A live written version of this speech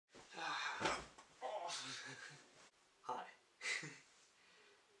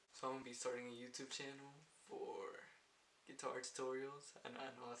I'm gonna be starting a YouTube channel for guitar tutorials. And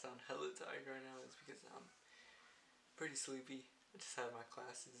I know I sound hella tired right now. It's because I'm pretty sleepy. I just had my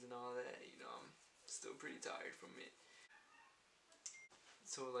classes and all that. You know, I'm still pretty tired from it.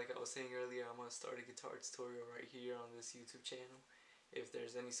 So like I was saying earlier, I'm gonna start a guitar tutorial right here on this YouTube channel. If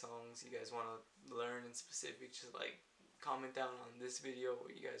there's any songs you guys want to learn in specific, just like comment down on this video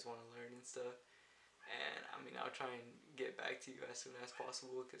what you guys want to learn and stuff. And I mean, I'll try and get back to you as soon as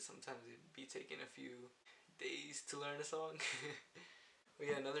possible, because sometimes it'd be taking a few days to learn a song.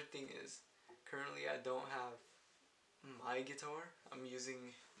 But yeah, another thing is, currently I don't have my guitar. I'm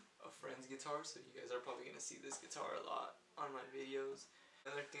using a friend's guitar, so you guys are probably gonna see this guitar a lot on my videos.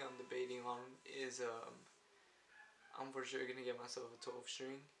 Another thing I'm debating on is I'm for sure gonna get myself a 12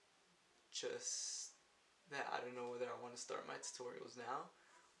 string. Just that I don't know whether I want to start my tutorials now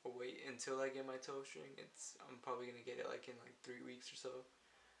or wait until I get my 12 string. I'm probably gonna get it like in like 3 weeks or so.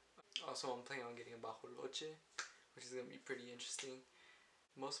 Also, I'm planning on getting a bajoloche, which is gonna be pretty interesting.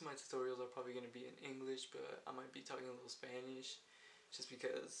 Most of my tutorials are probably gonna be in English, but I might be talking a little Spanish, just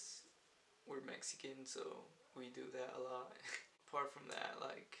because we're Mexican, so we do that a lot. Apart from that,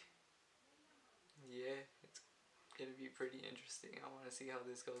 like, yeah, it's gonna be pretty interesting. I want to see how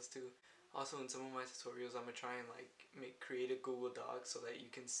this goes too. Also, in some of my tutorials, I'm gonna try and like create a Google Doc so that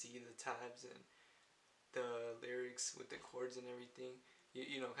you can see the tabs and the lyrics with the chords and everything.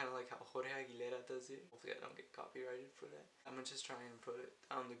 You know, kind of like how Jorge Aguilera does it. Hopefully I don't get copyrighted for that. I'm gonna just try and put it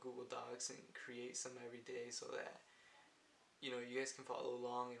on the Google Docs and create some every day so that, you know, you guys can follow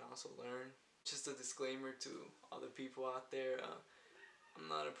along and also learn. Just a disclaimer to all the people out there, I'm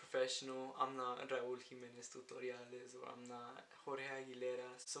not a professional. I'm not Raúl Jiménez Tutoriales, or I'm not Jorge Aguilera.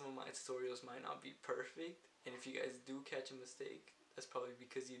 Some of my tutorials might not be perfect, and if you guys do catch a mistake, that's probably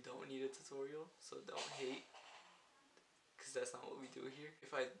because you don't need a tutorial, so don't hate, because that's not what we do here.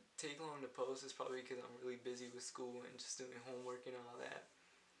 If I take long to post, it's probably because I'm really busy with school and just doing homework and all that.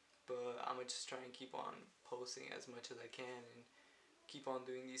 But I'm gonna just try and keep on posting as much as I can and keep on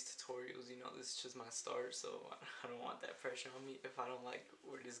doing these tutorials. You know, this is just my start, so I don't want that pressure on me. If I don't like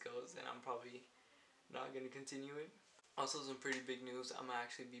where this goes, then I'm probably not gonna continue it. Also, some pretty big news, I'm gonna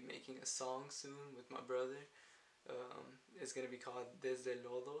actually be making a song soon with my brother. It's gonna be called Desde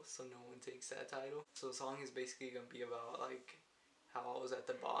Lodo, so no one takes that title. So the song is basically gonna be about like how I was at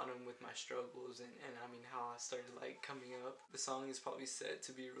the bottom with my struggles, and I mean how I started like coming up. The song is probably set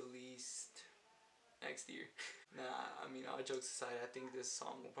to be released next year. Nah, I mean, all jokes aside, I think this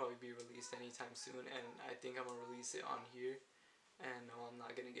song will probably be released anytime soon, and I think I'm gonna release it on here. And no, I'm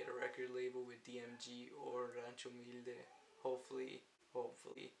not gonna get a record label with DMG or Rancho Humilde. Hopefully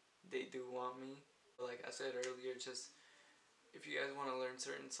they do want me. Like I said earlier, just if you guys want to learn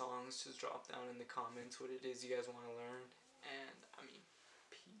certain songs, just drop down in the comments what it is you guys want to learn. And I mean,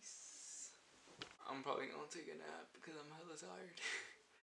 peace. I'm probably gonna take a nap because I'm hella tired.